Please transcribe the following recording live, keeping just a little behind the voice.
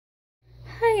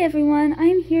Hi everyone,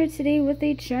 I'm here today with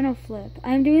a journal flip.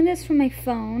 I'm doing this from my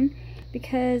phone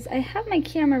because I have my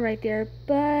camera right there,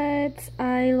 but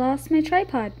I lost my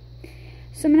tripod.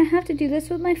 So I'm going to have to do this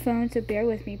with my phone, so bear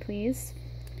with me please.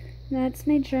 That's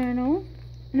my journal.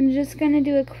 And I'm just going to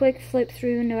do a quick flip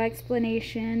through, no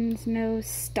explanations, no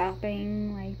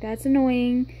stopping, like that's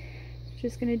annoying.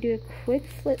 Just going to do a quick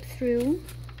flip through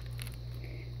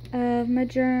of my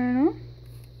journal.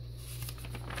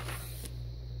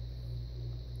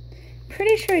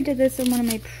 Pretty sure I did this in one of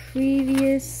my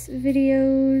previous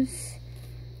videos.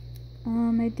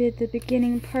 I did the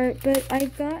beginning part, but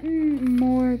I've gotten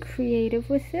more creative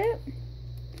with it.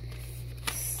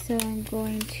 So I'm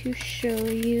going to show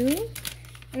you.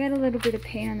 I got a little bit of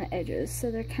paint on the edges, so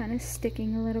they're kind of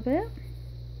sticking a little bit.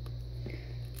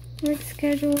 Work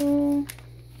schedule.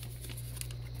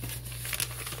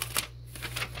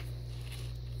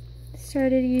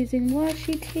 Started using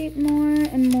washi tape more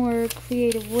and more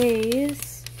creative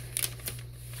ways.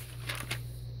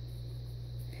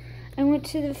 I went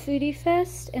to the Foodie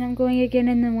Fest and I'm going again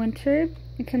in the winter.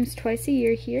 It comes twice a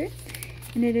year here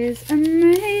and it is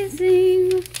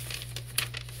amazing.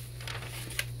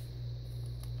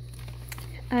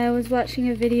 I was watching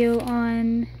a video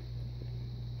on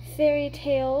fairy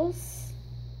tales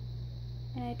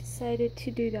and I decided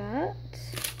to do that.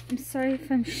 I'm sorry if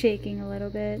I'm shaking a little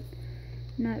bit.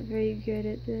 Not very good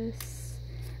at this.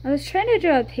 I was trying to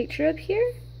draw a picture up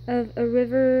here of a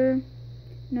river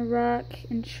and a rock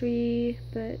and tree,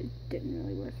 but it didn't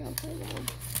really work out that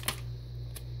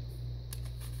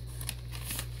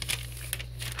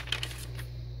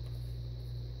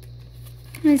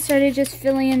well. I started just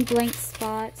filling in blank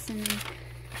spots and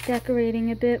decorating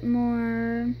a bit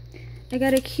more. I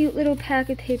got a cute little pack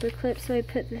of paper clips, so I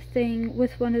put the thing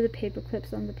with one of the paper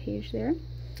clips on the page there.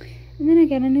 And then I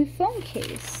got a new phone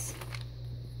case.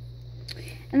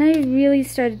 And I really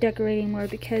started decorating more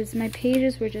because my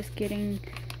pages were just getting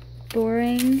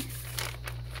boring.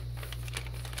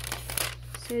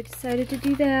 So I decided to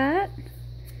do that.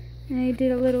 And I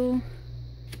did a little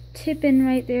tip in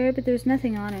right there, but there's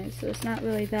nothing on it, so it's not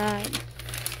really that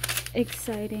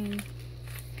exciting.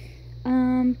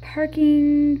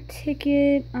 Parking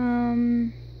ticket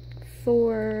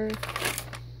for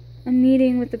a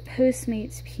meeting with the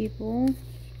Postmates people.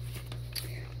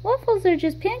 Waffles are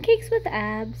just pancakes with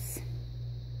abs.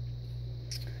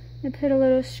 I put a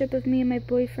little strip of me and my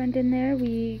boyfriend in there.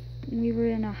 We were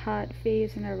in a hot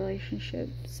phase in our relationship,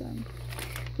 so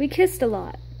we kissed a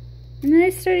lot. And then I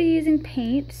started using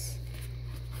paint,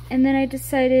 and then I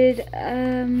decided,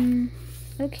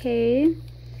 okay,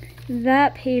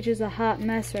 that page is a hot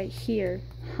mess right here.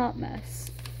 Hot mess.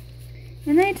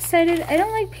 And then I decided I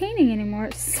don't like painting anymore,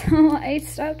 so I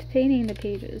stopped painting the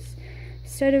pages.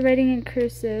 Started writing in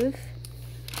cursive.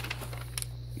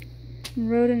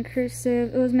 Wrote in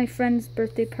cursive. It was my friend's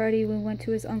birthday party. We went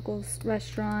to his uncle's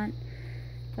restaurant.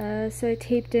 So I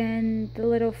taped in the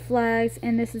little flags,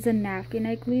 and this is a napkin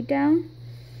I glued down.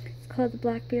 It's called the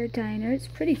Black Bear Diner. It's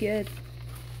pretty good.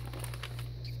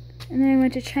 And then I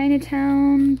went to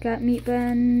Chinatown, got meat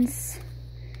buns.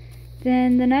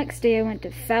 Then the next day I went to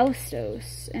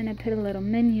Fausto's and I put a little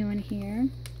menu in here.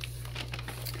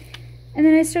 And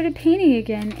then I started painting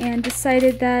again and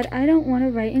decided that I don't want to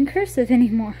write in cursive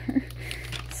anymore.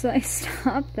 So I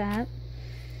stopped that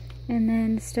and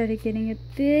then started getting a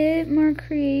bit more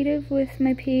creative with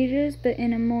my pages, but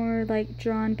in a more like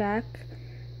drawn back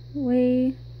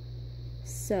way.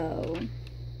 So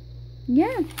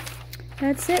yeah,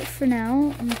 that's it for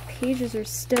now. And the pages are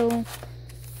still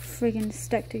friggin'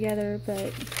 stuck together,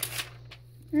 but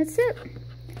that's it.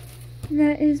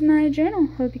 That is my journal.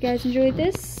 Hope you guys enjoyed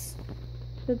this.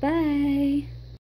 Bye-bye.